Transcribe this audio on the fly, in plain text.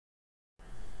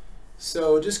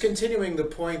So just continuing the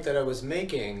point that I was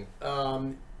making,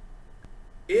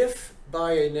 if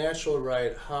by a natural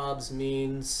right Hobbes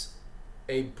means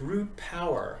a brute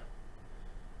power,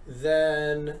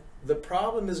 then the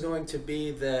problem is going to be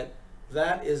that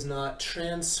that is not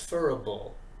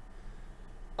transferable.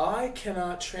 I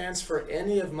cannot transfer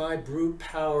any of my brute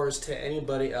powers to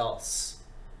anybody else.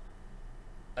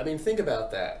 I mean, think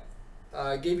about that.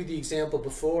 I gave you the example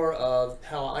before of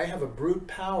how I have a brute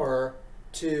power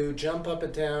to jump up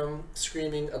and down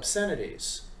screaming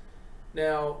obscenities.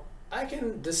 Now, I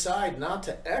can decide not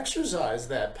to exercise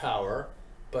that power,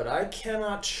 but I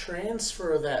cannot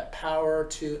transfer that power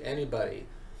to anybody.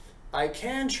 I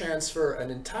can transfer an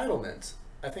entitlement.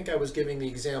 I think I was giving the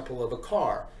example of a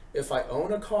car. If I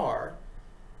own a car,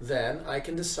 then I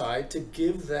can decide to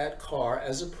give that car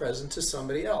as a present to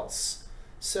somebody else.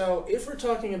 So if we're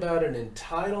talking about an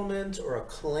entitlement or a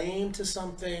claim to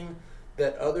something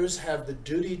that others have the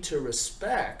duty to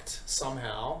respect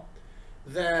somehow,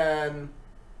 then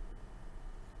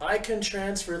I can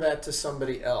transfer that to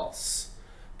somebody else.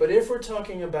 But if we're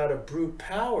talking about a brute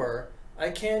power, I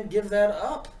can't give that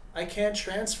up. I can't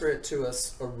transfer it to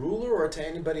a ruler or to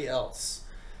anybody else.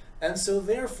 And so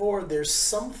therefore, there's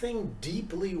something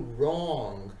deeply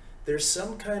wrong. There's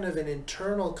some kind of an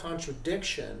internal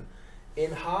contradiction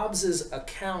in Hobbes's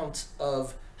account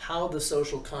of how the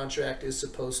social contract is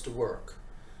supposed to work.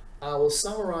 I will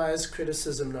summarize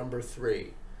criticism number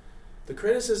 3. The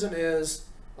criticism is,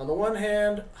 on the one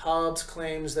hand, Hobbes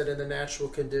claims that in the natural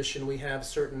condition we have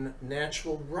certain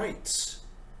natural rights.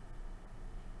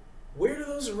 Where do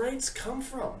those rights come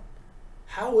from?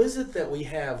 How is it that we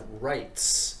have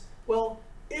rights? Well,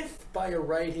 if by a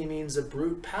right he means a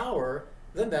brute power,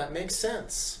 then that makes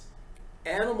sense.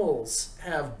 Animals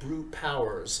have brute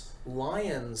powers.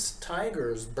 Lions,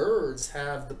 tigers, birds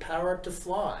have the power to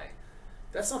fly.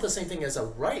 That's not the same thing as a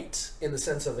right in the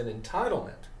sense of an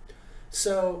entitlement.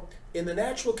 So, in the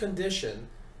natural condition,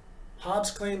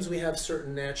 Hobbes claims we have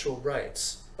certain natural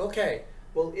rights. Okay,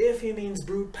 well, if he means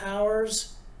brute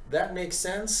powers, that makes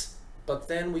sense, but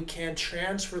then we can't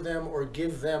transfer them or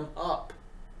give them up.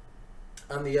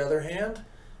 On the other hand,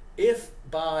 if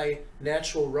by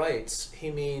natural rights he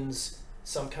means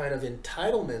some kind of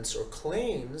entitlements or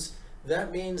claims,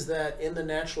 that means that in the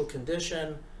natural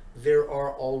condition there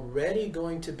are already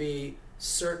going to be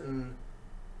certain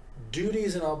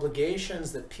duties and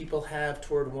obligations that people have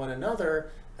toward one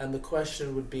another, and the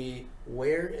question would be,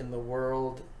 where in the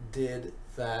world did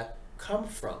that come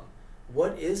from?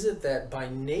 What is it that by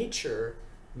nature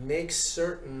makes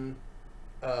it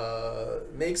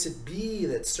be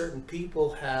that certain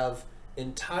people have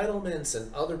entitlements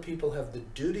and other people have the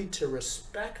duty to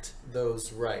respect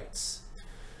those rights?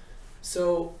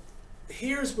 So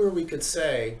here's where we could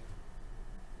say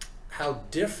how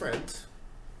different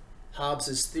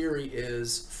Hobbes's theory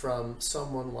is from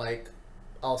someone like,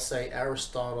 I'll say,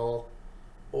 Aristotle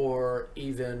or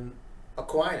even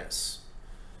Aquinas.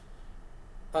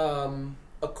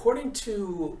 According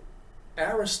to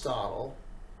Aristotle,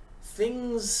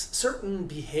 certain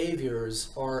behaviors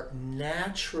are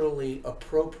naturally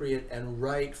appropriate and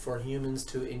right for humans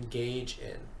to engage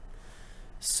in.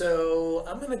 So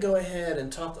I'm going to go ahead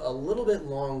and talk a little bit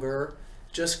longer,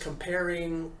 just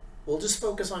comparing, we'll just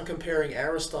focus on comparing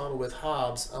Aristotle with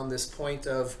Hobbes on this point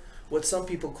of what some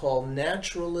people call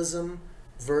naturalism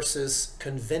versus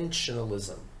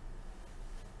conventionalism.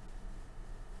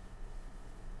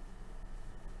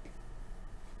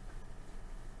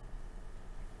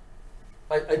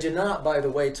 I did not, by the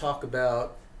way, talk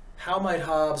about how might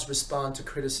Hobbes respond to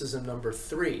criticism number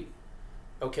 3.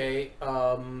 Okay,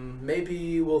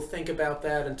 maybe we'll think about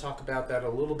that and talk about that a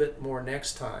little bit more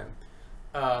next time.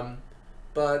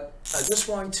 But I just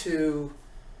want to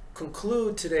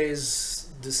conclude today's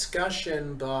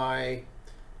discussion by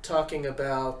talking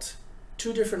about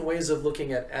 2 different ways of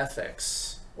looking at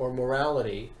ethics or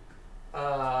morality.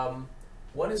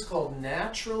 One is called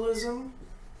naturalism,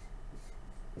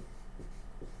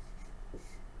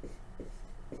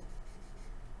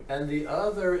 and the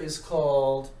other is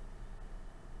called,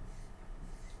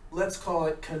 let's call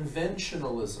it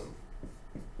conventionalism.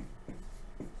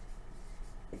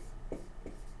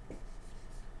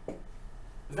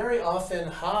 Very often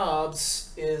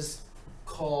Hobbes is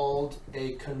called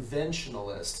a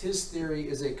conventionalist. His theory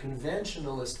is a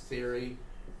conventionalist theory,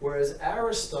 whereas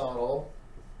Aristotle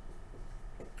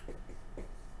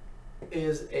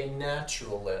is a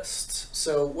naturalist.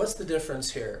 So what's the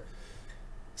difference here?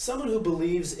 Someone who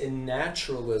believes in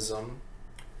naturalism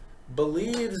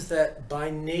believes that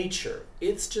by nature,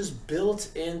 it's just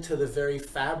built into the very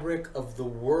fabric of the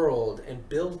world and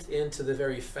built into the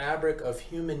very fabric of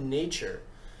human nature,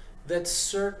 that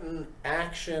certain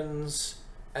actions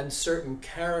and certain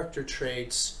character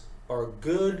traits are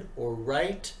good or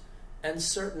right, and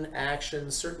certain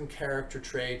actions, certain character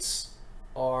traits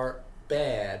are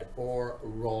bad or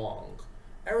wrong.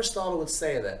 Aristotle would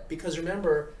say that because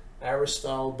remember,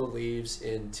 Aristotle believes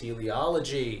in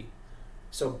teleology.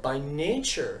 So by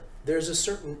nature, there's a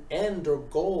certain end or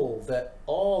goal that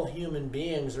all human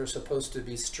beings are supposed to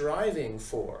be striving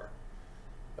for.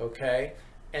 Okay?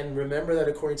 And remember that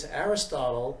according to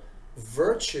Aristotle,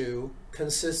 virtue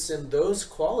consists in those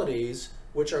qualities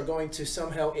which are going to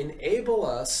somehow enable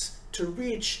us to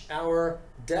reach our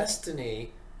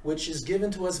destiny, which is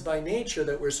given to us by nature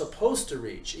that we're supposed to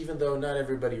reach, even though not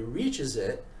everybody reaches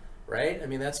it, right? I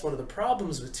mean, that's one of the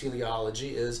problems with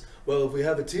teleology is, well, if we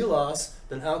have a telos,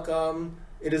 then how come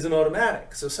it isn't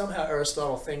automatic? So somehow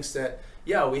Aristotle thinks that,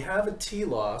 yeah, we have a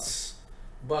telos,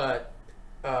 but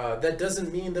that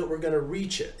doesn't mean that we're going to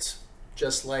reach it.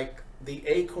 Just like the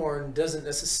acorn doesn't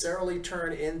necessarily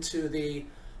turn into the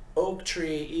oak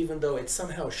tree, even though it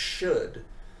somehow should.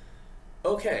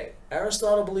 Okay,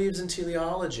 Aristotle believes in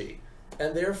teleology,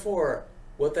 and therefore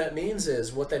what that means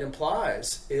is, what that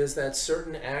implies is that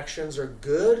certain actions are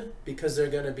good because they're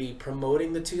going to be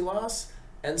promoting the telos,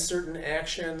 and certain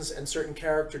actions and certain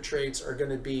character traits are going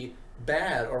to be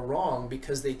bad or wrong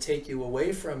because they take you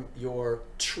away from your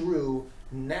true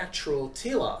natural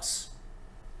telos.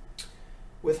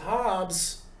 With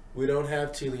Hobbes, we don't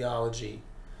have teleology.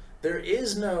 There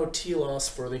is no telos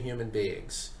for the human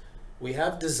beings. We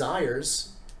have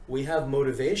desires, we have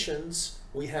motivations,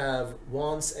 we have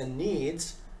wants and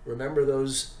needs. Remember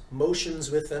those motions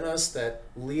within us that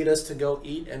lead us to go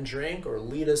eat and drink, or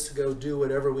lead us to go do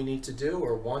whatever we need to do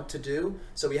or want to do.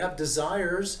 So we have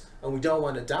desires, and we don't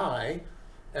want to die,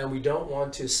 and we don't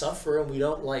want to suffer, and we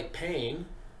don't like pain,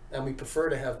 and we prefer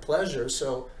to have pleasure.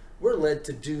 So we're led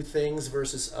to do things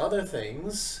versus other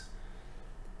things,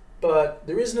 but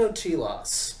there is no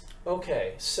telos.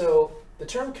 Okay, so the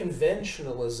term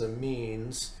conventionalism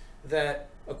means that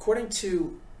according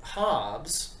to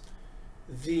Hobbes,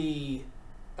 the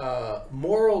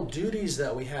moral duties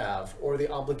that we have, or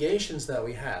the obligations that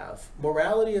we have,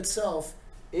 morality itself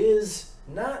is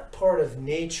not part of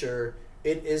nature.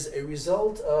 It is a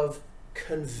result of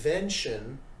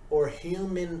convention or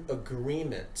human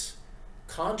agreement.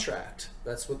 Contract,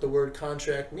 that's what the word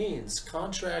contract means.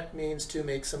 Contract means to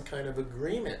make some kind of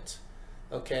agreement,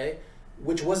 okay,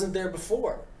 which wasn't there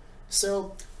before.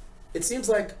 So it seems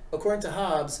like, according to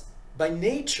Hobbes, by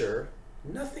nature,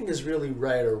 nothing is really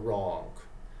right or wrong,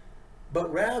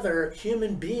 but rather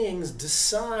human beings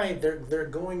decide they're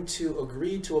going to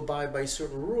agree to abide by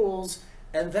certain rules,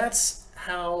 and that's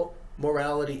how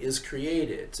morality is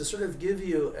created. To sort of give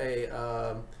you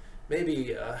a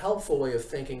maybe a helpful way of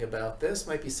thinking about this,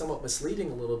 might be somewhat misleading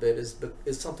a little bit,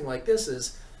 is something like this: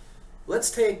 is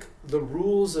let's take the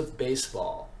rules of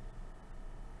baseball.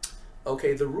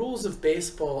 Okay, the rules of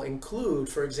baseball include,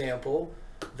 for example,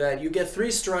 that you get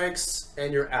 3 strikes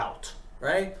and you're out,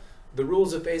 right? The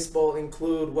rules of baseball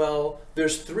include, well,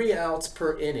 there's 3 outs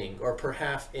per inning or per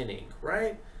half inning,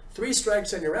 right? 3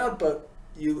 strikes and you're out, but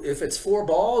if it's 4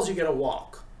 balls, you get a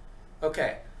walk.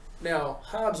 Okay, now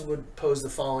Hobbes would pose the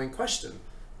following question.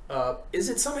 Is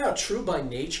it somehow true by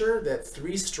nature that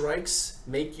 3 strikes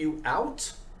make you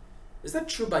out? Is that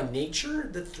true by nature,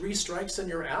 that 3 strikes and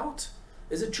you're out?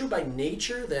 Is it true by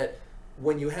nature that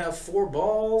when you have 4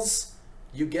 balls,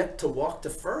 you get to walk to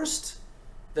first?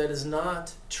 That is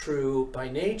not true by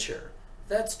nature.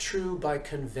 That's true by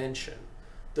convention.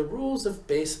 The rules of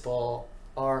baseball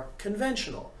are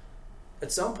conventional.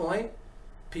 At some point,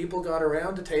 people got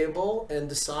around a table and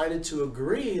decided to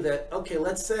agree that, okay,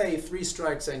 let's say 3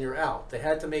 strikes and you're out. They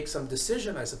had to make some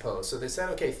decision, I suppose. So they said,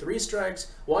 okay, 3 strikes.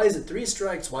 Why is it 3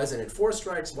 strikes? Why isn't it 4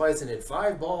 strikes? Why isn't it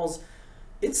 5 balls?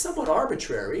 It's somewhat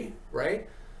arbitrary, right?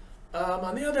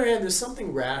 On the other hand, there's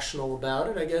something rational about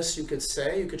it, I guess you could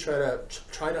say. You could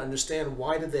try to understand,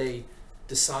 why did they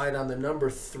decide on the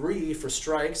number 3 for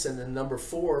strikes and the number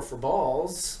 4 for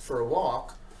balls for a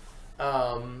walk?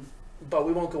 But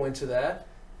we won't go into that.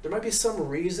 There might be some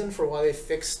reason for why they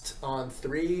fixed on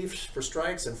 3 for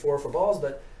strikes and 4 for balls,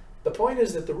 but the point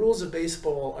is that the rules of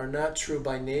baseball are not true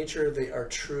by nature. They are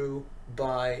true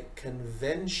by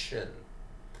convention.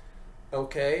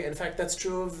 Okay, in fact, that's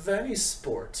true of any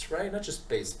sport, right? Not just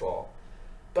baseball.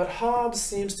 But Hobbes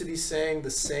seems to be saying the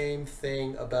same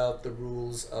thing about the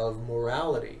rules of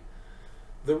morality.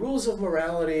 The rules of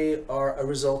morality are a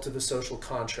result of the social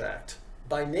contract.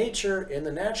 By nature, in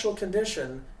the natural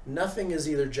condition, nothing is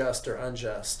either just or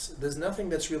unjust. There's nothing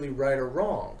that's really right or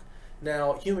wrong.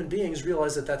 Now, human beings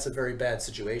realize that that's a very bad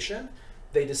situation.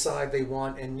 They decide they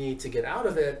want and need to get out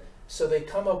of it, So they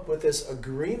come up with this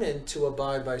agreement to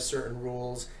abide by certain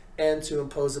rules and to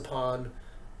impose upon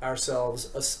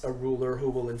ourselves a ruler who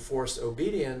will enforce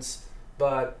obedience.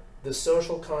 But the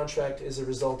social contract is a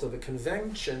result of a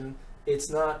convention. It's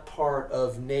not part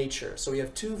of nature. So we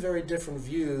have two very different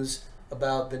views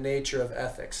about the nature of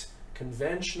ethics.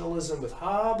 Conventionalism with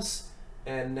Hobbes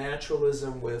and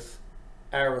naturalism with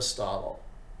Aristotle.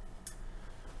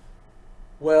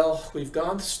 Well, we've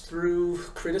gone through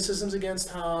criticisms against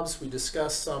Hobbes. We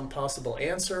discussed some possible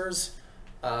answers.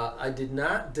 I did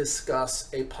not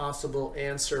discuss a possible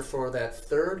answer for that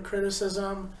third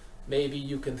criticism. Maybe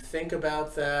you can think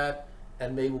about that,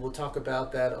 and maybe we'll talk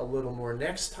about that a little more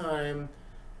next time.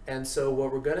 And so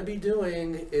what we're going to be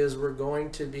doing is we're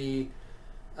going to be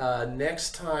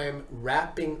next time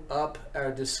wrapping up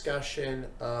our discussion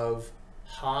of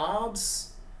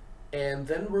Hobbes, and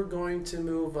then we're going to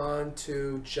move on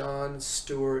to John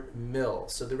Stuart Mill.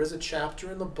 So there is a chapter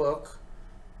in the book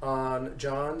on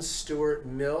John Stuart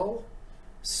Mill.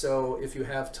 So if you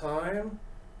have time,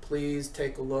 please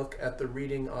take a look at the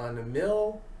reading on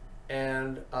Mill,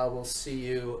 and I will see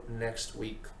you next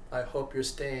week. I hope you're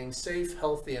staying safe,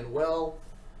 healthy, and well.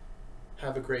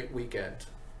 Have a great weekend.